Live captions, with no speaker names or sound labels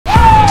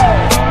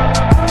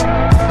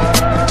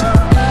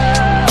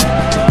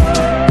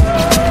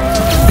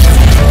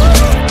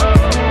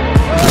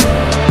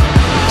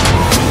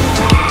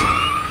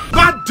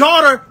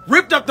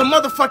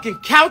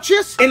motherfucking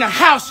couches in a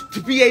house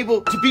to be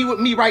able to be with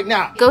me right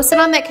now. Go sit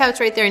on that couch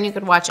right there and you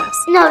could watch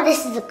us. No,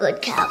 this is a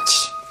good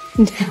couch.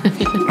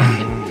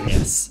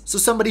 Yes. So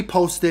somebody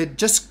posted,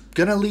 just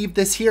gonna leave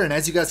this here, and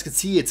as you guys can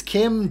see, it's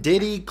Kim,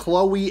 Diddy,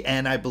 Chloe,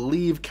 and I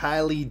believe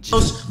Kylie J.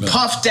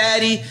 Puff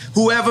Daddy,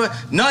 whoever,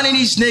 none of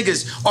these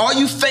niggas. All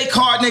you fake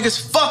hard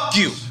niggas, fuck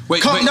you.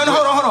 Hold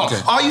on.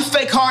 Okay. All you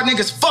fake hard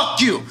niggas,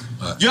 fuck you.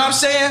 You know what I'm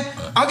saying?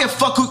 I don't give a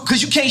fuck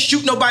because you can't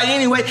shoot nobody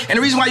anyway, and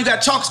the reason why you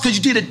got talk is because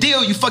you did a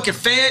deal, you fucking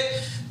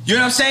fed. You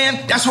know what I'm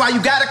saying? That's why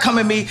you gotta come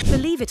at me.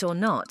 Believe it or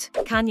not,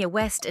 Kanye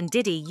West and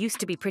Diddy used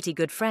to be pretty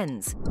good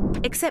friends.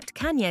 Except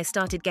Kanye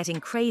started getting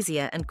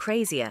crazier and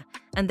crazier,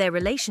 and their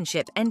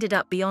relationship ended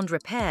up beyond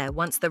repair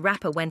once the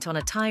rapper went on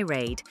a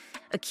tirade,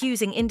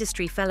 accusing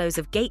industry fellows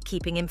of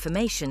gatekeeping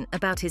information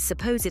about his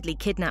supposedly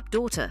kidnapped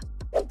daughter.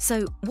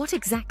 So, what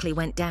exactly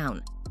went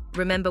down?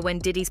 Remember when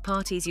Diddy's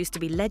parties used to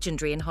be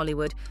legendary in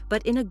Hollywood,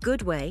 but in a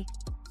good way?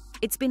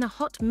 It's been a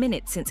hot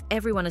minute since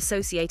everyone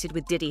associated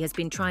with Diddy has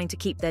been trying to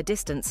keep their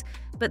distance,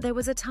 but there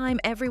was a time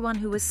everyone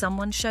who was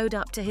someone showed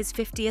up to his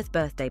 50th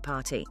birthday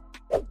party,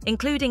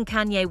 including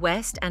Kanye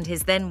West and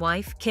his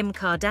then-wife, Kim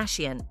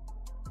Kardashian.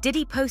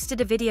 Diddy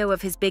posted a video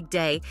of his big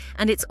day,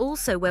 and it's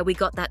also where we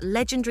got that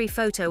legendary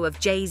photo of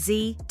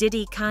Jay-Z,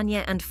 Diddy,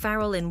 Kanye, and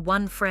Pharrell in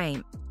one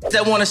frame.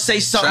 That want to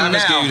say something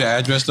Travis now. gave you the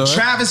address, though?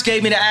 Travis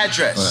gave me the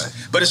address.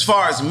 Right. But as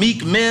far as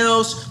Meek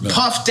Mills,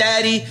 Puff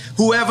Daddy,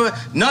 whoever,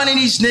 none of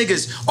these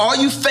niggas, all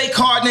you fake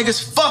hard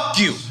niggas, fuck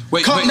you.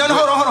 Hold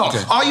on.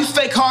 Okay. All you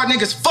fake hard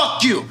niggas,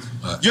 fuck you.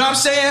 You know what I'm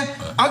saying?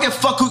 I don't give a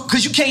fuck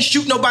because you can't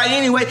shoot nobody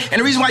anyway, and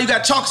the reason why you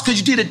got talk is because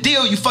you did a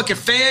deal, you fucking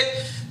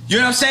fed. You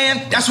know what I'm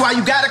saying? That's why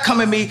you gotta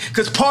come at me,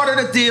 because part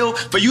of the deal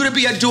for you to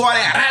be able to do all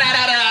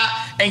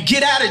that and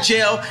get out of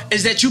jail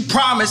is that you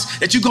promise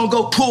that you're gonna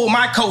go pull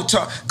my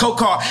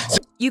co-car.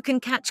 You can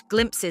catch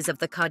glimpses of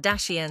the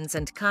Kardashians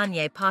and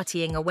Kanye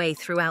partying away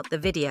throughout the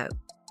video.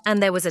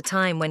 And there was a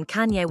time when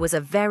Kanye was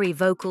a very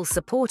vocal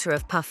supporter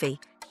of Puffy.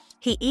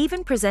 He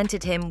even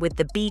presented him with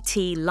the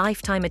BT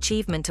Lifetime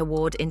Achievement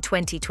Award in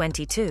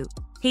 2022.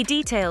 He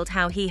detailed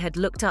how he had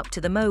looked up to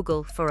the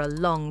mogul for a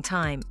long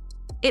time.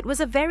 It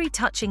was a very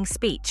touching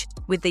speech,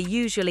 with the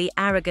usually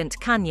arrogant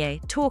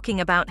Kanye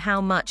talking about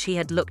how much he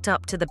had looked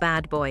up to the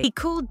bad boy. He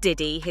called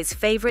Diddy his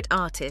favorite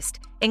artist,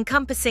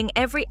 encompassing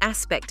every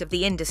aspect of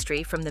the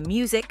industry from the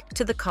music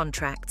to the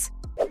contracts.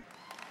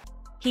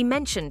 He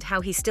mentioned how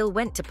he still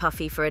went to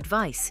Puffy for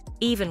advice,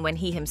 even when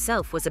he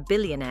himself was a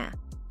billionaire,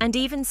 and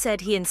even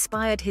said he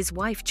inspired his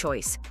wife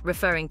choice,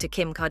 referring to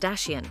Kim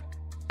Kardashian.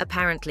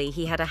 Apparently,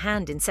 he had a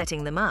hand in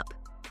setting them up.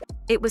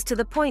 It was to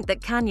the point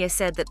that Kanye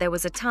said that there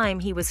was a time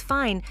he was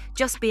fine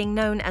just being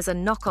known as a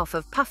knockoff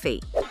of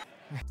Puffy,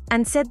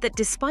 and said that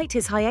despite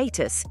his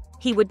hiatus,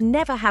 he would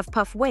never have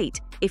Puff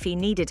wait if he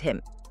needed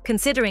him.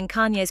 Considering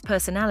Kanye's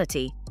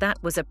personality,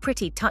 that was a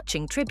pretty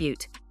touching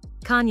tribute.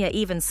 Kanye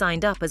even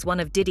signed up as one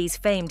of Diddy's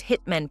famed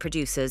hitmen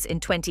producers in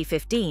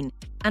 2015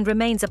 and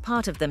remains a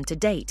part of them to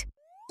date.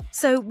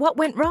 So what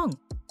went wrong?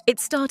 It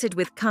started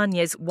with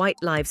Kanye's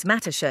White Lives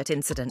Matter shirt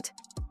incident.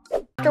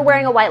 After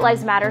wearing a White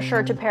Lives Matter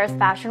shirt to Paris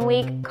Fashion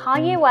Week,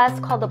 Kanye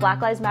West called the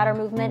Black Lives Matter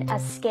movement a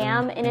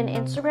scam in an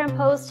Instagram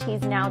post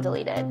he's now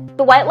deleted.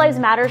 The White Lives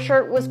Matter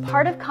shirt was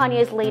part of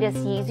Kanye's latest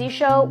Yeezy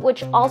show,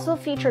 which also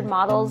featured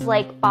models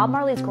like Bob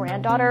Marley's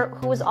granddaughter,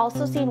 who was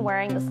also seen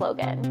wearing the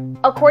slogan.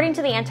 According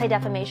to the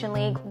Anti-Defamation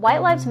League,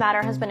 White Lives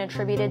Matter has been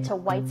attributed to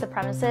white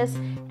supremacists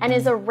and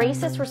is a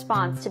racist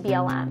response to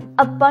BLM.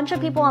 A bunch of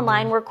people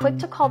online were quick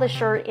to call the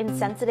shirt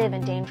insensitive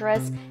and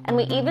dangerous, and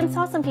we even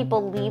saw some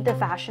people leave the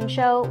fashion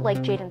show, like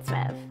Jaden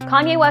Smith.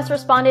 Kanye West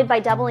responded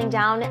by doubling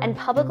down and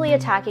publicly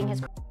attacking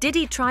his...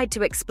 Diddy tried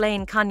to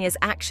explain Kanye's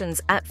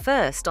actions at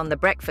first on The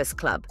Breakfast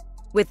Club,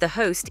 with the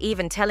host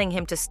even telling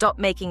him to stop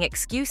making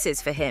excuses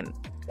for him.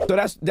 So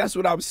that's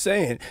what I was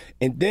saying.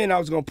 And then I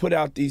was going to put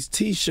out these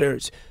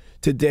t-shirts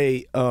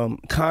today,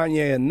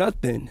 Kanye or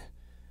nothing.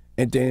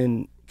 And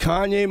then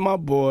Kanye, my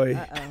boy.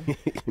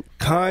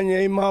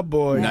 Kanye, my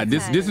boy. Now,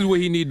 this is where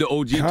he need the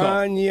OG talk.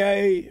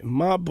 Kanye,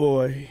 my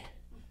boy.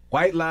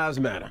 White Lives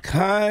Matter.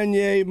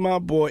 Kanye, my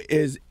boy,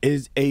 is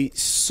a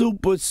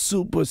super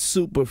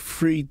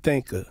free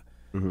thinker.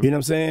 You know what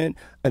I'm saying?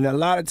 And a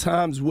lot of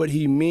times what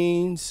he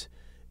means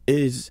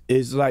is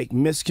like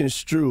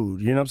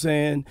misconstrued. You know what I'm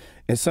saying?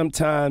 And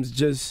sometimes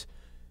just,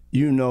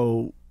 you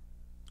know,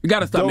 you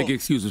gotta stop making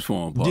excuses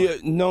for him, Paul. Yeah,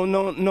 no,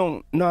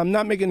 I'm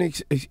not making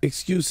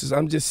excuses.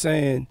 I'm just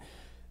saying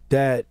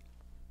that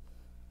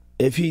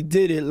if he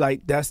did it,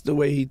 like, that's the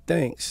way he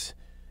thinks.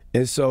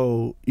 And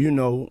so, you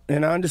know,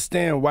 and I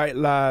understand white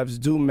lives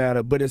do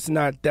matter, but it's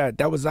not that.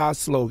 That was our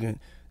slogan.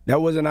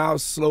 That wasn't our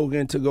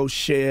slogan to go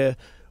share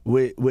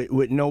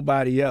with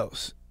nobody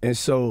else. And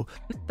so...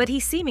 But he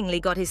seemingly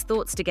got his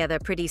thoughts together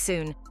pretty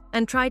soon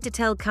and tried to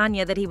tell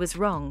Kanye that he was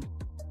wrong.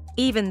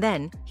 Even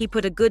then, he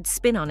put a good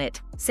spin on it,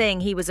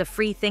 saying he was a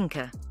free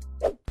thinker.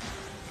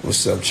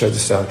 What's up? Check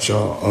this out,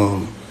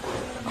 y'all.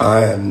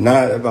 I am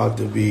not about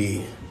to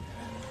be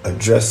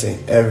addressing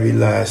every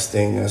last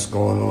thing that's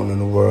going on in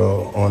the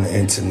world on the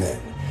internet.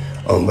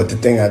 But the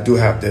thing I do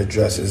have to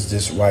address is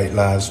this White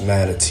Lives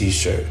Matter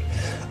t-shirt.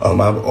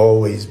 I've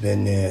always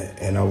been there,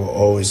 and I will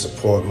always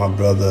support my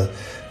brother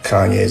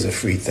Kanye as a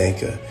free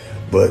thinker.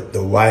 But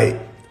the White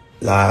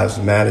Lives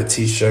Matter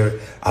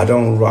t-shirt, I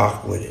don't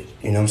rock with it.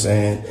 You know what I'm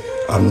saying?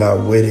 I'm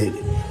not with it.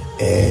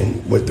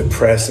 And with the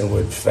press and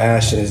what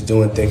fashion is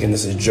doing, thinking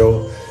it's a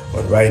joke.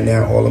 But right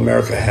now, all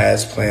America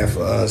has planned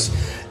for us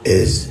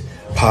is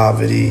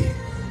poverty,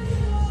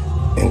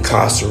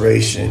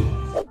 incarceration.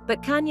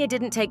 But Kanye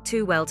didn't take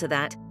too well to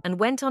that and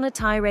went on a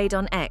tirade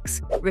on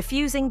X,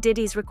 refusing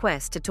Diddy's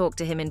request to talk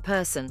to him in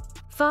person.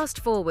 Fast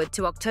forward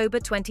to October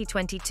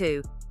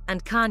 2022,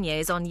 and Kanye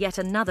is on yet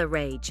another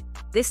rage,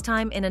 this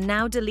time in a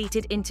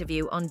now-deleted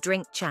interview on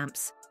Drink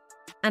Champs.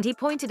 And he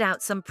pointed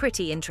out some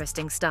pretty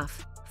interesting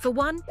stuff. For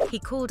one, he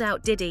called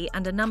out Diddy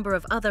and a number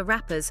of other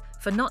rappers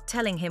for not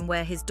telling him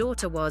where his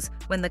daughter was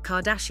when the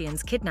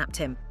Kardashians kidnapped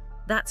him.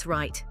 That's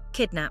right,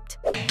 kidnapped.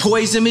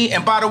 Poison me,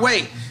 and by the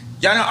way,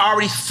 y'all done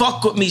already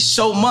fuck with me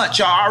so much.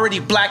 Y'all already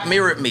Black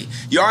Mirrored me.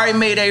 You already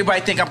made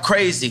everybody think I'm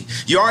crazy.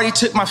 You already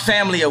took my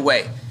family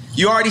away.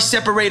 You already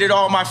separated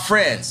all my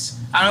friends.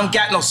 I don't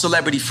got no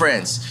celebrity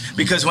friends.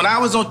 Because when I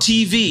was on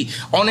TV,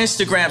 on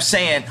Instagram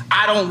saying,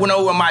 I don't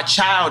know where my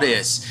child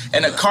is,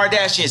 and the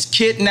Kardashians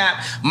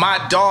kidnapped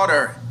my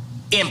daughter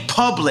in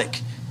public,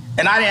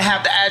 and I didn't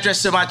have the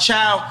address of my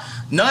child,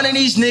 none of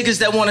these niggas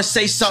that want to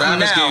say something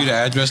Travis now. gave you the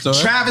address, though?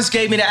 Travis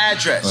gave me the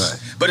address.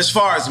 Right. But as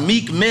far as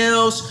Meek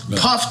Mills,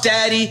 Puff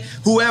Daddy,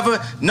 whoever,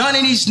 none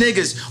of these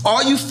niggas,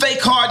 all you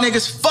fake hard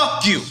niggas,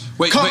 fuck you.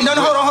 Hold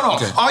on.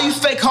 Okay. All you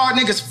fake hard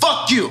niggas,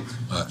 fuck you.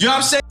 Right. You know what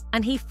I'm saying?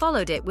 And he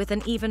followed it with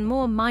an even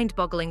more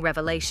mind-boggling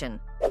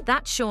revelation.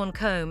 That Sean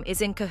Combs is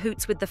in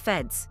cahoots with the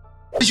feds.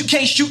 You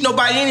can't shoot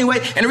nobody anyway,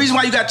 and the reason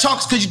why you got to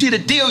talk is because you did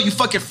a deal, you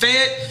fucking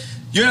fed.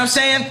 You know what I'm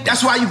saying?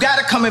 That's why you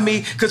gotta come at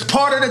me, because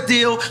part of the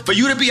deal for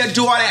you to be able to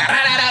do all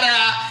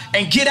that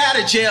and get out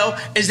of jail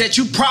is that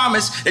you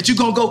promise that you're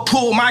gonna go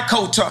pull my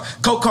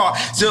co-car.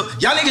 So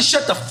y'all niggas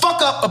shut the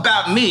fuck up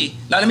about me.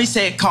 Now let me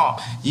say it calm.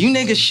 You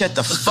niggas shut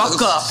the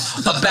fuck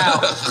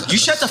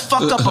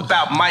up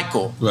about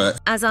Michael. Right.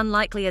 As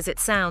unlikely as it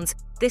sounds,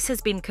 this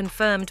has been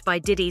confirmed by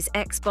Diddy's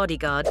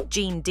ex-bodyguard,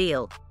 Gene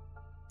Deal.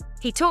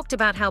 He talked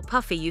about how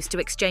Puffy used to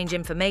exchange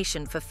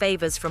information for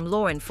favors from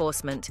law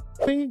enforcement.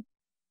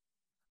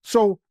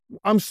 So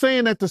I'm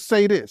saying that to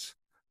say this.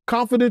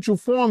 Confidential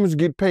informants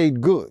get paid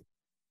good.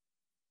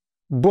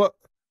 But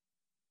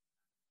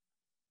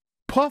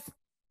Puff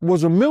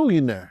was a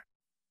millionaire.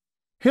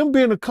 Him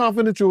being a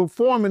confidential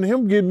informant,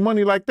 him getting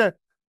money like that,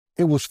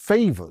 it was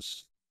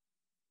favors.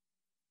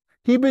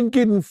 He been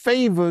getting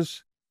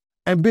favors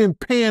and been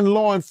paying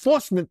law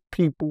enforcement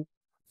people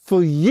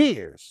for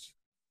years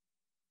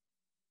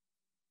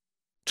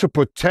to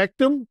protect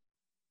him.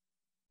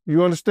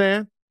 You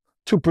understand?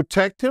 To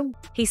protect him.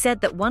 He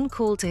said that one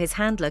call to his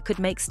handler could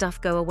make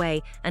stuff go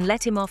away and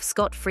let him off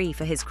scot-free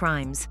for his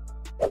crimes.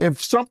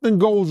 If something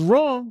goes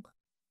wrong,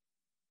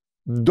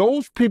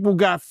 those people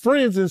got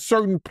friends in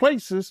certain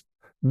places.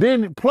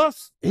 Then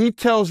plus he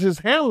tells his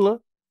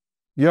handler,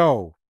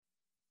 yo,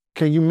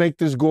 can you make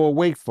this go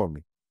away for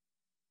me?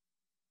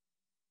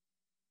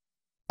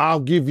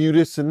 I'll give you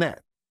this and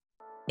that.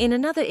 In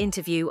another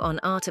interview on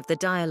Art of the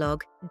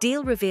Dialogue,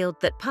 Deal revealed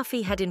that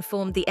Puffy had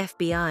informed the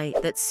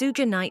FBI that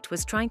Suge Knight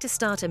was trying to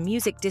start a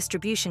music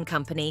distribution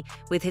company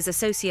with his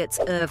associates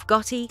Irv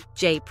Gotti,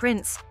 Jay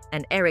Prince,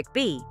 and Eric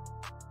B.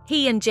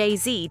 He and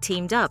Jay-Z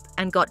teamed up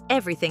and got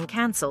everything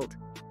cancelled.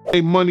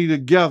 Pay money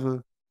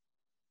together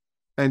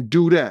and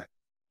do that.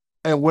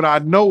 And what I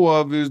know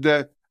of is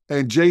that,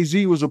 and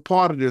Jay-Z was a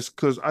part of this,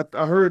 because I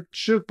heard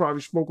Shit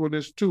probably spoke on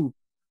this too,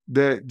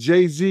 that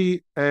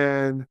Jay-Z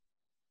and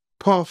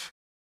Puff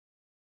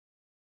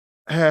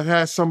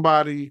had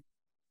somebody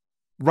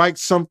write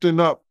something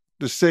up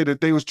to say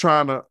that they was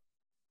trying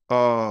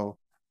to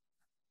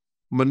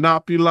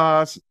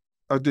monopolize,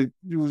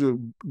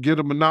 get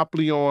a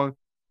monopoly on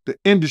the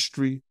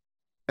industry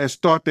and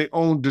start their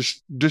own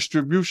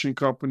distribution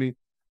company.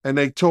 And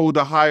they told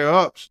the higher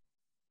ups,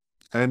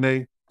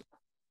 and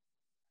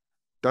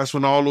that's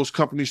when all those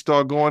companies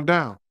start going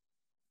down,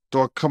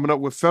 start coming up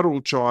with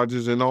federal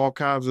charges and all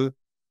kinds of,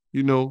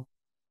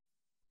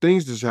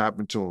 things that's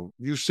happened to them.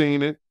 You've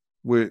seen it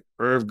with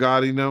Irv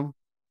Gotti and them.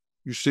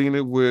 You've seen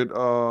it with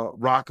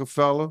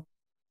Rockefeller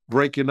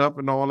breaking up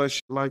and all that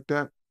shit like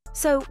that.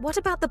 So what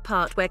about the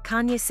part where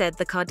Kanye said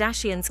the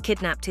Kardashians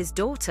kidnapped his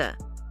daughter?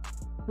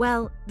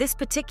 Well, this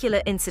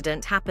particular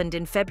incident happened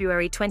in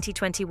February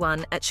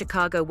 2021 at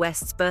Chicago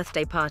West's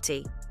birthday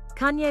party.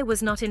 Kanye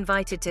was not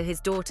invited to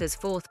his daughter's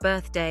 4th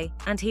birthday,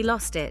 and he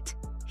lost it.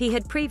 He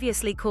had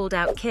previously called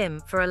out Kim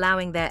for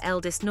allowing their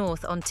eldest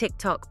North on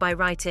TikTok by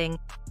writing,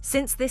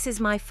 "Since this is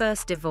my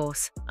first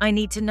divorce, I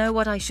need to know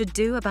what I should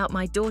do about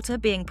my daughter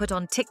being put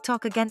on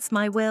TikTok against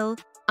my will."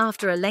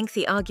 After a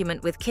lengthy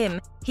argument with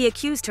Kim, he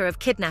accused her of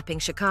kidnapping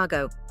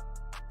Chicago.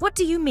 "What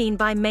do you mean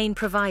by main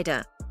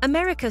provider?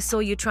 America saw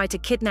you try to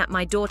kidnap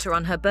my daughter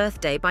on her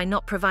birthday by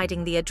not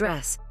providing the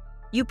address.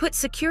 You put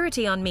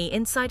security on me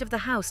inside of the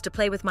house to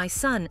play with my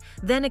son,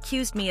 then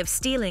accused me of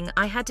stealing.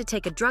 I had to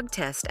take a drug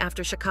test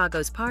after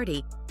Chicago's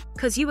party,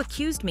 'cause you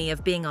accused me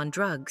of being on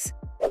drugs.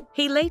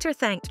 He later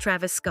thanked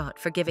Travis Scott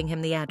for giving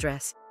him the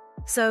address.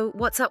 So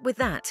what's up with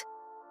that?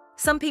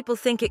 Some people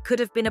think it could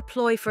have been a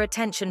ploy for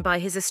attention by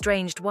his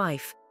estranged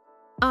wife.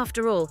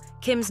 After all,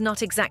 Kim's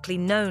not exactly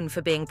known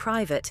for being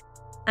private,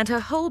 and her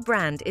whole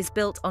brand is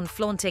built on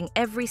flaunting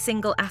every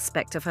single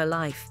aspect of her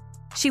life.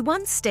 She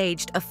once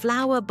staged a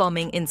flower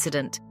bombing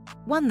incident,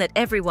 one that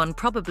everyone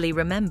probably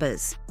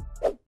remembers.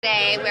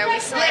 Day where we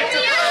slipped.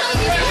 Oh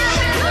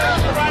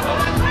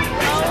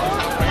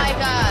my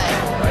God.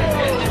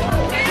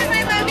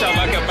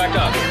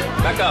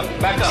 Back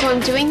up. So I'm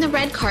doing the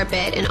red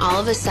carpet, and all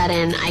of a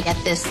sudden I get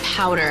this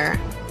powder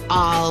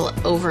all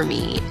over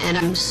me, and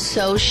I'm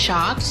so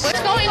shocked.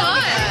 What's going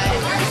on?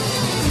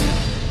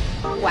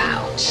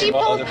 Wow. She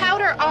pulled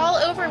powder all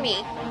over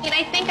me. And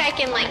I think I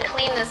can like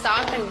clean this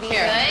off and be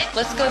good.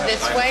 Let's go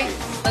this way.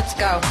 Let's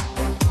go.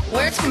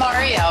 Where's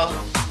Mario?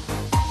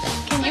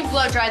 Can you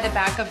blow dry the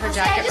back of her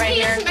jacket right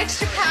here? I just need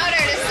some extra powder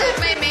to set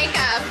my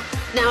makeup.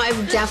 Now,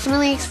 I've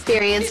definitely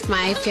experienced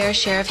my fair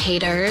share of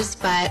haters,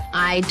 but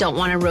I don't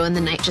want to ruin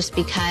the night just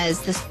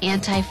because this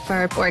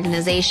anti-fur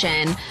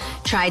organization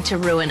tried to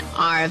ruin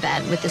our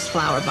event with this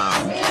flower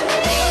bomb.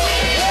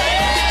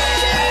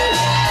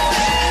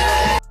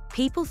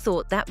 People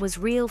thought that was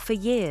real for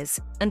years,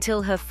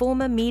 until her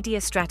former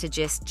media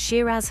strategist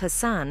Shiraz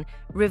Hassan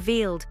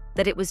revealed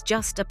that it was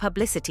just a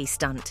publicity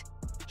stunt.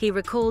 He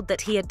recalled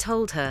that he had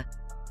told her,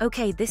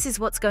 "Okay, this is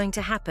what's going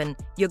to happen.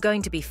 You're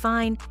going to be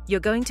fine, you're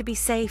going to be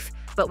safe,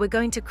 but we're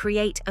going to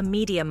create a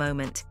media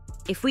moment.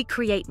 If we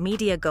create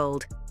media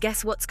gold,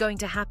 guess what's going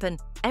to happen?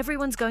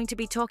 Everyone's going to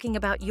be talking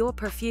about your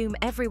perfume,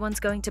 everyone's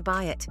going to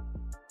buy it."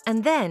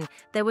 And then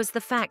there was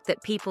the fact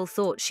that people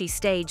thought she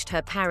staged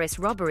her Paris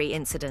robbery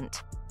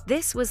incident.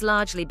 This was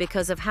largely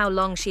because of how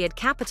long she had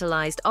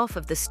capitalized off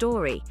of the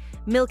story,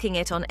 milking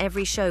it on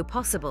every show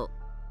possible.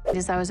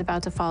 As I was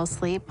about to fall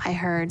asleep, I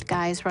heard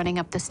guys running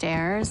up the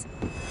stairs.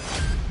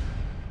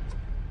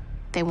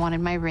 They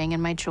wanted my ring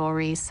and my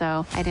jewelry,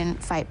 so I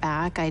didn't fight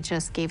back. I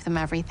just gave them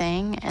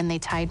everything, and they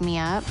tied me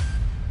up.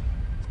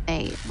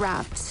 They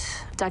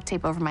wrapped duct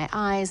tape over my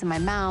eyes and my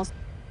mouth.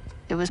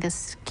 It was the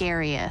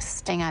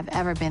scariest thing I've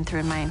ever been through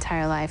in my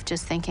entire life,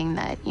 just thinking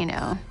that, you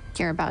know,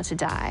 you're about to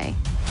die.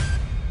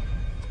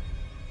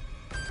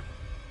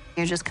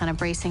 You're just kind of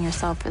bracing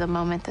yourself for the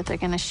moment that they're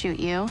gonna shoot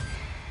you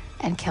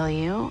and kill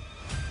you.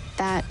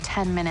 That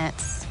 10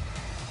 minutes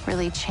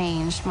really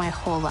changed my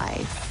whole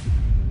life.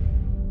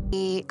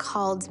 He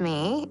called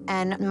me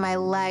and my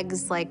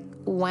legs like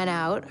went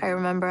out. I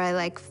remember I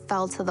like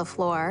fell to the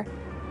floor.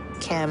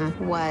 Kim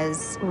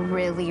was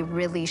really,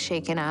 really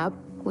shaken up.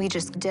 We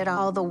just did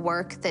all the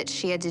work that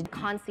she had to do.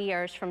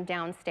 Concierge from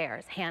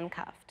downstairs,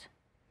 handcuffed,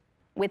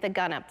 with a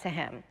gun up to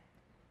him.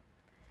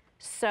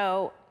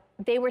 So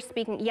they were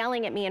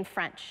yelling at me in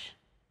French.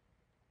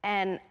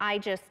 And I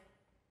just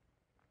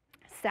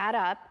sat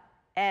up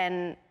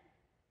and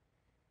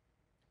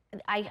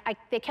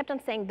they kept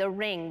on saying, the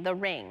ring, the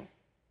ring.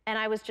 And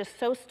I was just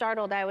so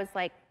startled. I was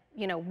like,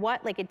 you know,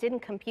 what? Like, it didn't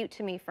compute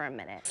to me for a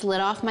minute.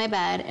 Slid off my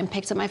bed and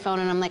picked up my phone,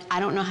 and I'm like, I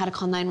don't know how to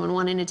call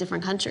 911 in a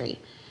different country.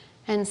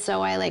 And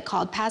so I like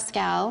called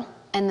Pascal,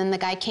 and then the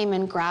guy came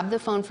and grabbed the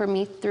phone for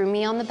me, threw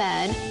me on the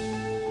bed.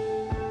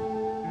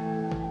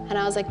 And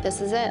I was like,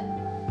 this is it.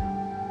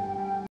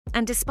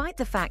 And despite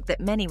the fact that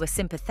many were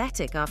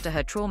sympathetic after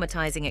her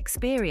traumatizing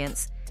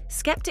experience,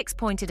 skeptics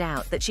pointed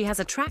out that she has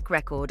a track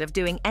record of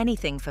doing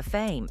anything for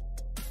fame.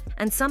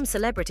 And some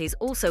celebrities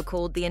also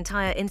called the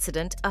entire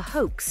incident a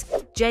hoax.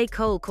 J.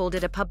 Cole called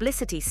it a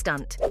publicity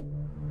stunt.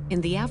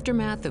 In the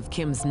aftermath of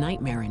Kim's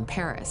nightmare in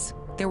Paris,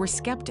 there were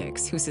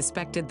skeptics who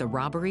suspected the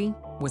robbery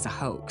was a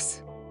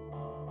hoax.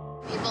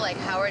 People like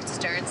Howard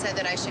Stern said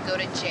that I should go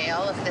to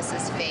jail if this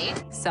is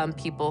fake. Some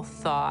people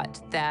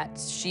thought that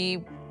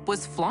she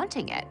was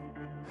flaunting it.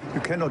 You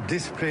cannot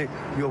display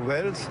your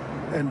wealth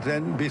and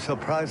then be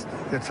surprised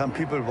that some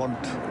people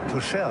want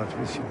to share it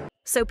with you.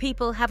 So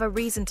people have a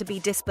reason to be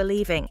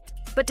disbelieving.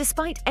 But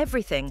despite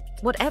everything,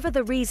 whatever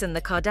the reason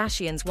the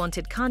Kardashians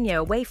wanted Kanye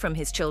away from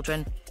his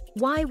children,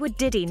 why would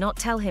Diddy not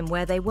tell him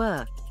where they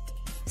were?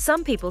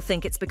 Some people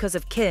think it's because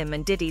of Kim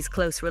and Diddy's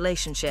close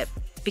relationship,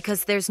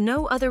 because there's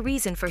no other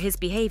reason for his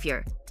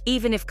behavior.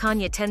 Even if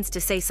Kanye tends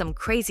to say some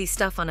crazy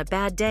stuff on a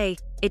bad day,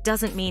 it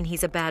doesn't mean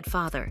he's a bad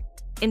father.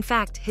 In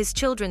fact, his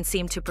children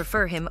seem to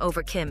prefer him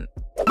over Kim.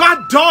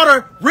 My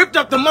daughter ripped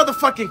up the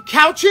motherfucking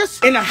couches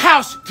in the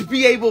house to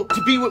be able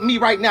to be with me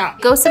right now.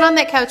 Go sit on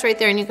that couch right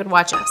there and you could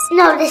watch us.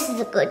 No, this is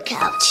a good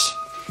couch.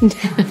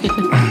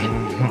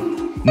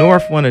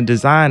 North want to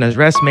design a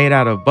dress made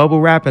out of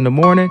bubble wrap in the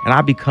morning, and I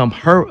become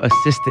her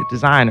assistant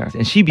designer.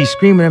 And she be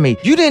screaming at me,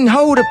 "You didn't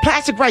hold the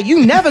plastic right.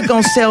 You never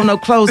gonna sell no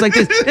clothes like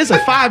this." This a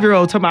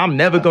 5-year-old telling me I'm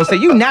never gonna say,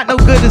 "You not no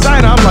good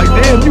designer." I'm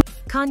like, damn. You.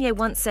 Kanye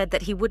once said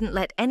that he wouldn't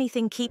let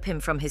anything keep him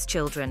from his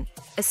children,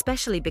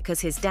 especially because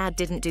his dad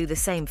didn't do the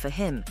same for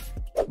him.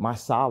 My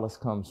solace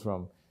comes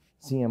from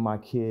seeing my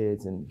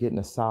kids and getting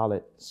a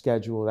solid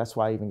schedule. That's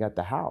why I even got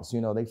the house.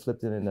 You know, they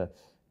flipped it in the,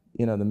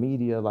 you know, the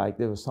media like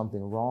there was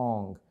something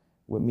wrong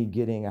with me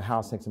getting a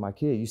house next to my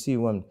kid. You see,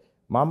 when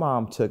my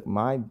mom took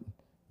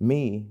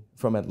me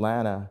from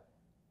Atlanta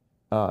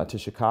to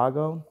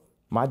Chicago,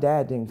 my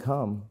dad didn't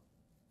come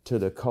to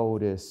the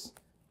coldest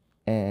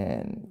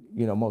and,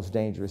 you know, most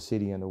dangerous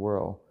city in the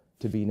world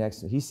to be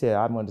next to. He said,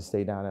 I wanted to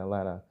stay down in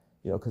Atlanta,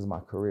 you know, because of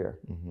my career.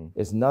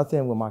 It's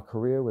nothing with my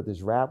career, with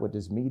this rap, with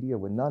this media,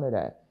 with none of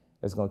that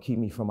that's gonna keep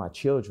me from my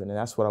children. And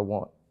that's what I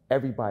want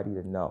everybody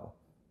to know.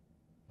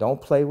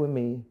 Don't play with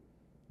me,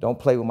 don't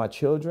play with my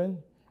children,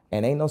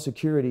 and ain't no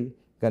security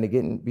gonna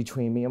get in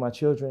between me and my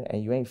children,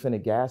 and you ain't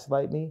finna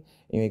gaslight me, and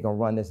you ain't gonna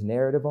run this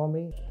narrative on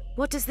me.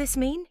 What does this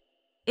mean?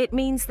 It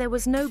means there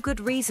was no good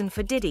reason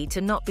for Diddy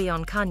to not be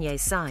on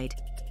Kanye's side.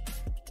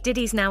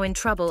 Diddy's now in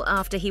trouble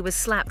after he was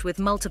slapped with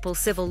multiple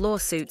civil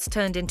lawsuits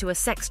turned into a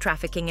sex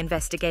trafficking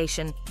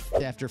investigation.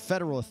 After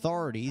federal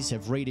authorities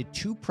have raided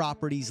 2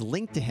 properties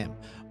linked to him,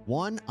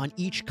 one on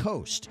each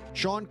coast.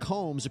 Sean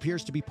Combs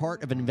appears to be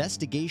part of an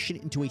investigation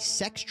into a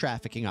sex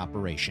trafficking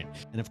operation.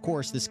 And of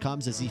course, this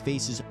comes as he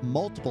faces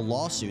multiple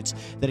lawsuits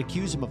that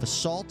accuse him of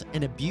assault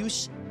and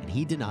abuse, and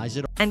he denies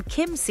it. And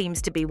Kim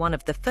seems to be one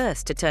of the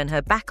first to turn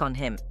her back on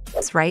him.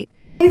 That's right.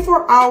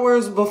 24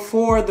 hours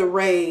before the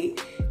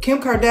raid,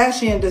 Kim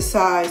Kardashian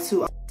decides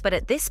to... But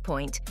at this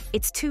point,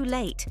 it's too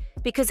late,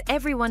 because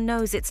everyone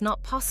knows it's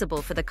not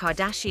possible for the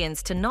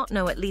Kardashians to not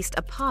know at least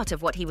a part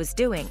of what he was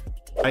doing.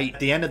 At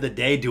the end of the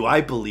day, do I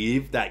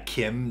believe that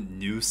Kim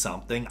knew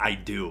something? I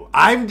do.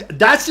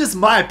 That's just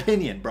my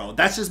opinion, bro.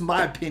 That's just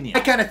my opinion.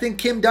 I kind of think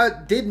Kim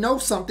did know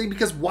something,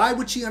 because why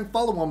would she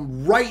unfollow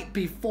him right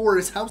before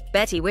his house?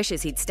 Betty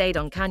wishes he'd stayed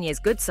on Kanye's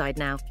good side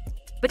now.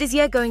 But is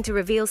Ye going to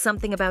reveal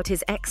something about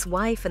his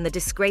ex-wife and the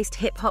disgraced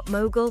hip-hop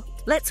mogul?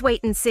 Let's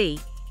wait and see.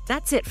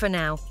 That's it for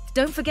now.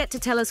 Don't forget to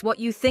tell us what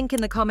you think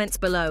in the comments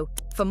below.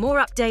 For more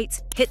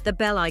updates, hit the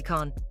bell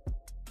icon.